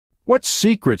What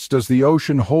secrets does the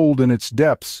ocean hold in its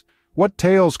depths? What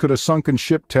tales could a sunken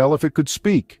ship tell if it could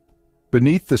speak?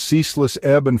 Beneath the ceaseless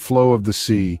ebb and flow of the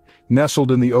sea,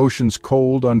 nestled in the ocean's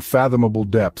cold, unfathomable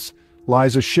depths,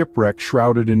 lies a shipwreck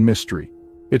shrouded in mystery.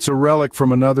 It's a relic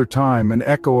from another time, an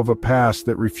echo of a past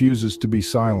that refuses to be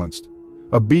silenced.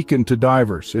 A beacon to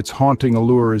divers, its haunting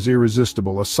allure is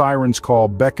irresistible, a siren's call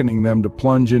beckoning them to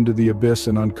plunge into the abyss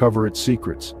and uncover its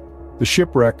secrets. The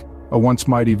shipwreck, a once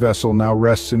mighty vessel, now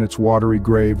rests in its watery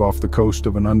grave off the coast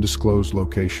of an undisclosed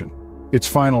location. Its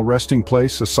final resting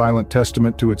place, a silent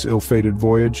testament to its ill-fated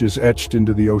voyage, is etched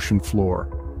into the ocean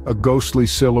floor. A ghostly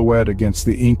silhouette against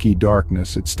the inky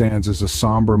darkness, it stands as a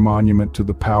somber monument to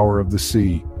the power of the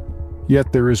sea.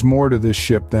 Yet there is more to this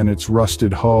ship than its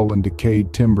rusted hull and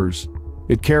decayed timbers.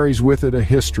 It carries with it a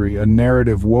history, a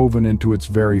narrative woven into its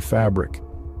very fabric.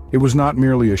 It was not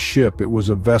merely a ship, it was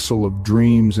a vessel of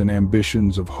dreams and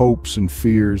ambitions, of hopes and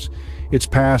fears. Its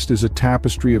past is a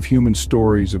tapestry of human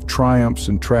stories, of triumphs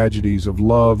and tragedies, of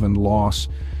love and loss.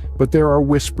 But there are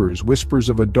whispers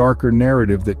of a darker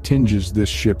narrative that tinges this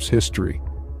ship's history.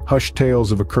 Hushed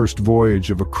tales of a cursed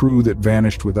voyage, of a crew that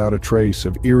vanished without a trace,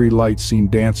 of eerie lights seen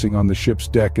dancing on the ship's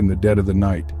deck in the dead of the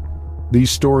night. These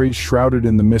stories, shrouded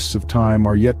in the mists of time,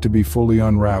 are yet to be fully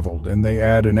unraveled, and they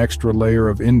add an extra layer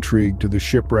of intrigue to the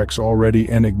shipwreck's already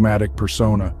enigmatic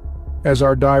persona. As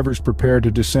our divers prepare to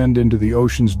descend into the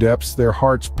ocean's depths, their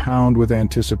hearts pound with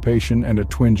anticipation and a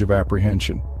twinge of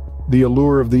apprehension. The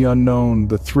allure of the unknown,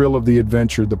 the thrill of the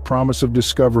adventure, the promise of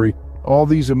discovery, all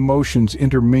these emotions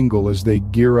intermingle as they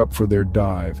gear up for their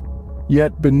dive.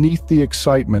 Yet beneath the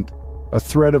excitement, a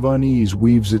thread of unease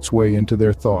weaves its way into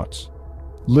their thoughts.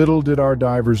 Little did our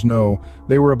divers know,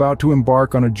 they were about to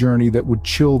embark on a journey that would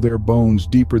chill their bones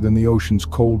deeper than the ocean's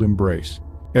cold embrace.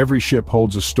 Every ship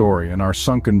holds a story, and our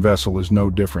sunken vessel is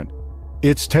no different.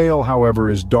 Its tale, however,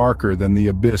 is darker than the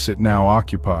abyss it now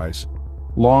occupies.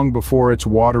 Long before its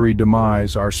watery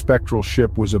demise, our spectral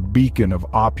ship was a beacon of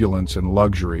opulence and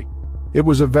luxury. It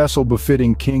was a vessel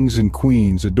befitting kings and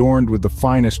queens, adorned with the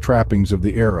finest trappings of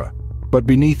the era. But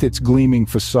beneath its gleaming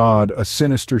facade, a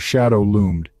sinister shadow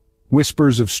loomed.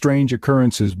 Whispers of strange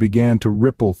occurrences began to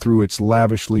ripple through its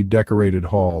lavishly decorated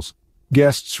halls.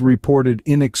 Guests reported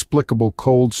inexplicable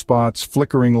cold spots,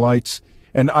 flickering lights,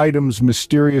 and items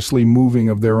mysteriously moving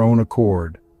of their own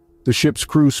accord. The ship's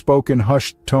crew spoke in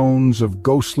hushed tones of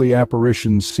ghostly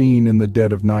apparitions seen in the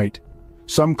dead of night.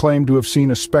 Some claimed to have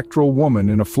seen a spectral woman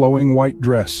in a flowing white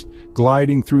dress,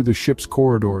 gliding through the ship's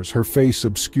corridors, her face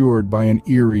obscured by an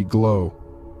eerie glow.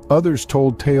 Others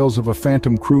told tales of a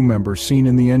phantom crew member seen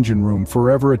in the engine room,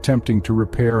 forever attempting to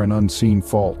repair an unseen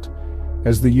fault.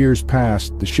 As the years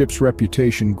passed, the ship's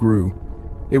reputation grew.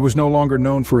 It was no longer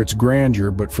known for its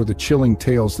grandeur, but for the chilling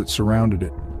tales that surrounded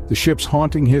it. The ship's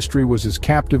haunting history was as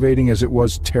captivating as it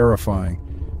was terrifying,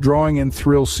 drawing in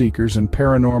thrill-seekers and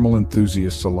paranormal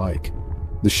enthusiasts alike.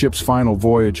 The ship's final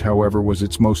voyage, however, was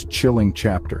its most chilling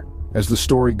chapter. As the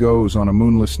story goes, on a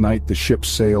moonless night, the ship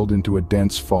sailed into a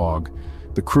dense fog.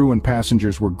 The crew and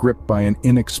passengers were gripped by an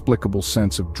inexplicable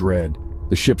sense of dread.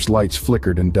 The ship's lights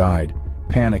flickered and died.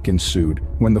 Panic ensued.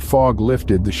 When the fog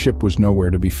lifted, the ship was nowhere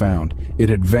to be found. It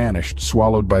had vanished,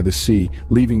 swallowed by the sea,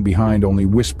 leaving behind only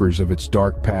whispers of its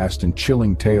dark past and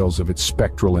chilling tales of its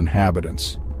spectral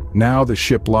inhabitants. Now the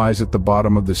ship lies at the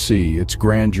bottom of the sea, its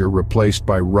grandeur replaced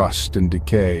by rust and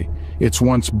decay. Its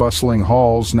once bustling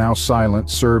halls, now silent,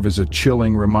 serve as a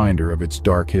chilling reminder of its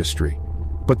dark history.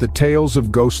 But the tales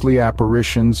of ghostly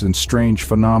apparitions and strange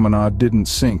phenomena didn't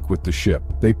sink with the ship.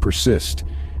 They persist,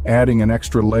 adding an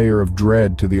extra layer of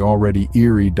dread to the already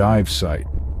eerie dive site.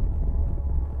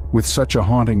 With such a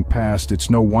haunting past, it's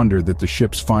no wonder that the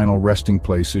ship's final resting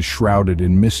place is shrouded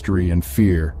in mystery and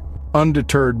fear.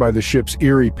 Undeterred by the ship's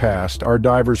eerie past, our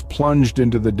divers plunged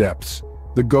into the depths,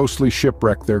 the ghostly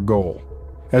shipwreck their goal.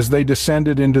 As they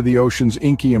descended into the ocean's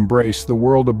inky embrace, the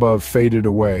world above faded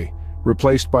away,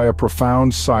 replaced by a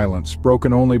profound silence,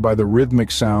 broken only by the rhythmic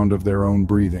sound of their own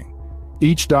breathing.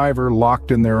 Each diver,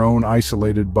 locked in their own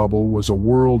isolated bubble, was a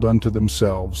world unto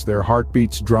themselves, their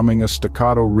heartbeats drumming a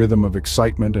staccato rhythm of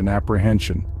excitement and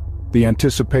apprehension. The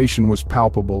anticipation was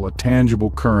palpable, a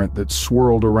tangible current that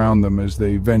swirled around them as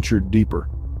they ventured deeper.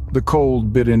 The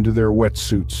cold bit into their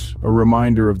wetsuits, a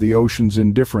reminder of the ocean's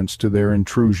indifference to their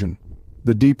intrusion.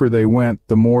 The deeper they went,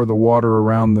 the more the water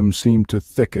around them seemed to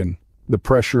thicken, the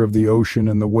pressure of the ocean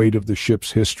and the weight of the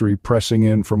ship's history pressing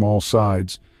in from all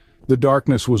sides. The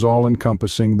darkness was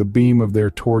all-encompassing, the beam of their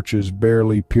torches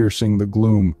barely piercing the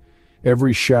gloom.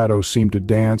 Every shadow seemed to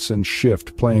dance and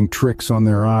shift, playing tricks on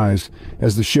their eyes.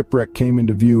 As the shipwreck came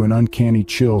into view, an uncanny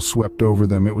chill swept over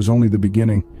them. It was only the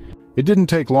beginning. It didn't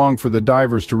take long for the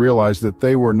divers to realize that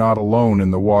they were not alone in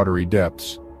the watery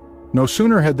depths. No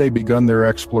sooner had they begun their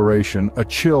exploration, a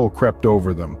chill crept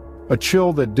over them, a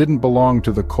chill that didn't belong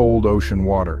to the cold ocean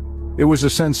water. It was a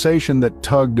sensation that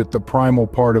tugged at the primal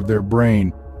part of their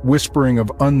brain, whispering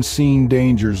of unseen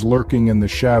dangers lurking in the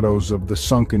shadows of the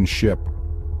sunken ship.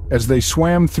 As they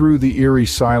swam through the eerie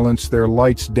silence, their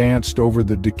lights danced over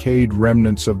the decayed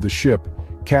remnants of the ship,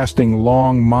 casting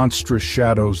long, monstrous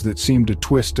shadows that seemed to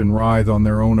twist and writhe on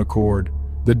their own accord.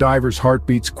 The divers'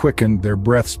 heartbeats quickened, their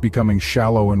breaths becoming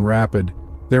shallow and rapid.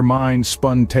 Their minds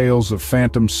spun tales of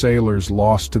phantom sailors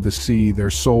lost to the sea, their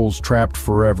souls trapped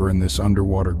forever in this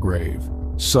underwater grave.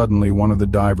 Suddenly, one of the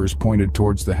divers pointed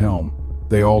towards the helm.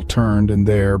 They all turned, and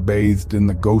there, bathed in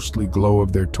the ghostly glow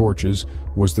of their torches,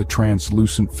 was the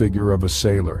translucent figure of a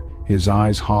sailor, his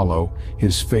eyes hollow,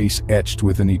 his face etched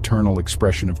with an eternal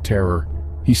expression of terror.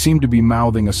 He seemed to be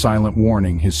mouthing a silent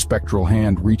warning, his spectral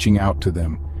hand reaching out to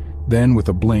them. Then, with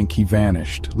a blink, he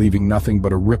vanished, leaving nothing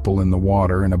but a ripple in the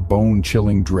water and a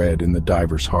bone-chilling dread in the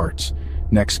divers' hearts.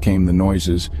 Next came the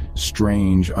noises,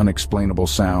 strange, unexplainable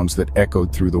sounds that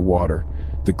echoed through the water.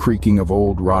 The creaking of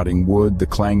old rotting wood, the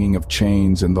clanging of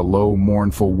chains, and the low,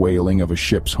 mournful wailing of a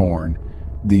ship's horn.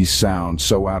 These sounds,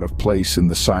 so out of place in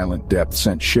the silent depth,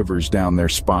 sent shivers down their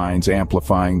spines,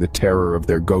 amplifying the terror of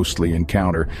their ghostly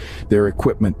encounter. Their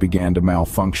equipment began to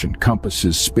malfunction,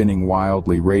 compasses spinning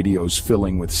wildly, radios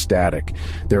filling with static.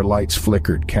 Their lights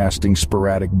flickered, casting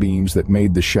sporadic beams that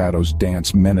made the shadows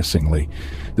dance menacingly.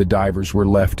 The divers were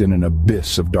left in an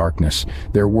abyss of darkness,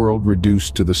 their world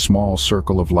reduced to the small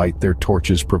circle of light their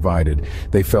torches provided.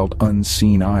 They felt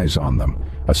unseen eyes on them,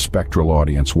 a spectral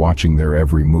audience watching their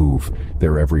every move,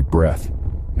 their every breath.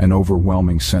 An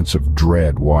overwhelming sense of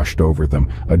dread washed over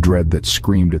them, a dread that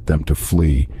screamed at them to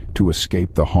flee, to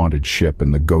escape the haunted ship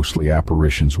and the ghostly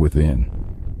apparitions within.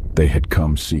 They had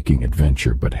come seeking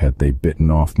adventure, but had they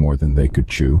bitten off more than they could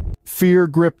chew? Fear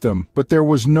gripped them, but there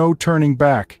was no turning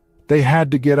back. They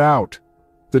had to get out.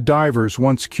 The divers,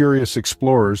 once curious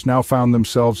explorers, now found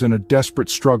themselves in a desperate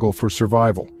struggle for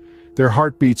survival. Their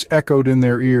heartbeats echoed in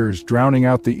their ears, drowning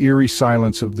out the eerie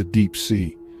silence of the deep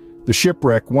sea. The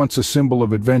shipwreck, once a symbol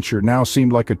of adventure, now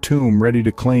seemed like a tomb ready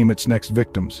to claim its next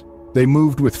victims. They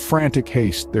moved with frantic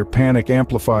haste, their panic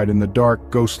amplified in the dark,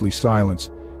 ghostly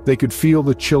silence. They could feel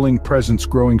the chilling presence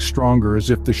growing stronger, as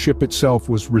if the ship itself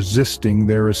was resisting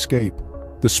their escape.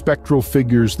 The spectral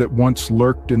figures that once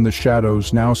lurked in the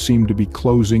shadows now seemed to be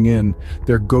closing in,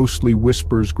 their ghostly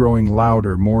whispers growing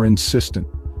louder, more insistent.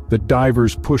 The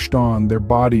divers pushed on, their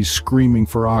bodies screaming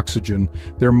for oxygen,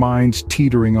 their minds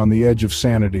teetering on the edge of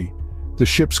sanity. The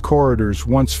ship's corridors,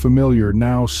 once familiar,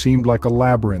 now seemed like a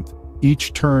labyrinth,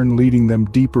 each turn leading them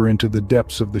deeper into the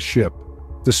depths of the ship.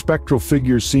 The spectral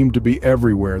figures seemed to be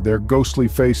everywhere, their ghostly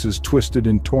faces twisted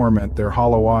in torment, their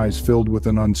hollow eyes filled with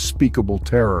an unspeakable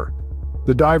terror.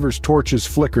 The divers' torches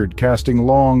flickered, casting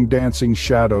long, dancing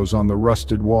shadows on the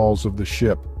rusted walls of the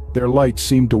ship. Their light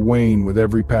seemed to wane with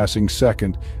every passing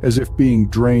second, as if being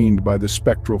drained by the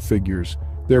spectral figures.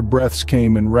 Their breaths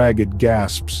came in ragged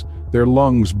gasps, their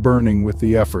lungs burning with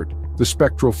the effort. The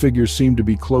spectral figures seemed to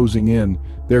be closing in,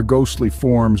 their ghostly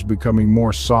forms becoming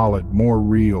more solid, more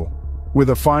real. With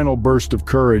a final burst of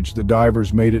courage, the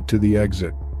divers made it to the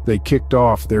exit. They kicked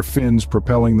off, their fins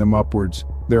propelling them upwards.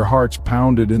 Their hearts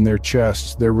pounded in their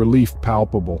chests, their relief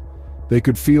palpable. They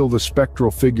could feel the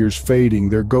spectral figures fading,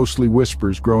 their ghostly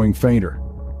whispers growing fainter.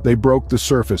 They broke the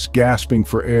surface, gasping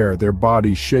for air, their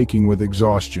bodies shaking with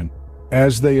exhaustion.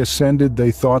 As they ascended,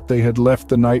 they thought they had left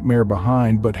the nightmare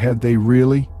behind, but had they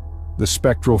really? The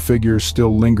spectral figures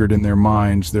still lingered in their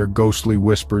minds, their ghostly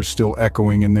whispers still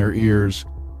echoing in their ears.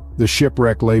 The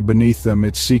shipwreck lay beneath them,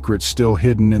 its secrets still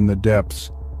hidden in the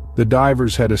depths. The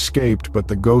divers had escaped, but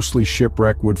the ghostly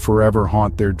shipwreck would forever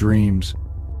haunt their dreams.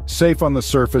 Safe on the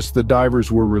surface, the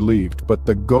divers were relieved, but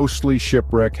the ghostly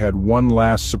shipwreck had one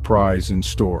last surprise in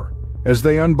store. As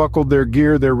they unbuckled their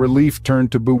gear, their relief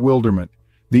turned to bewilderment.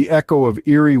 The echo of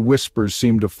eerie whispers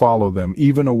seemed to follow them,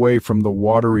 even away from the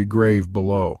watery grave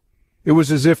below. It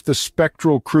was as if the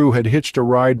spectral crew had hitched a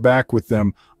ride back with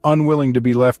them, unwilling to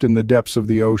be left in the depths of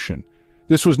the ocean.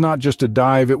 This was not just a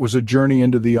dive, it was a journey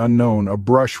into the unknown, a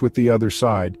brush with the other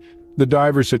side. The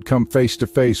divers had come face to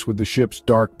face with the ship's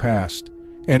dark past,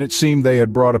 and it seemed they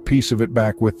had brought a piece of it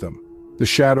back with them. The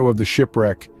shadow of the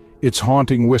shipwreck, its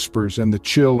haunting whispers, and the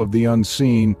chill of the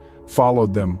unseen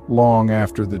followed them long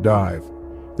after the dive.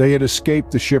 They had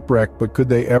escaped the shipwreck, but could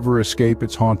they ever escape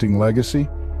its haunting legacy?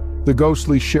 The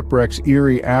ghostly shipwreck's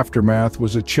eerie aftermath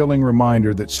was a chilling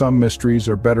reminder that some mysteries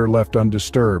are better left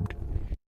undisturbed.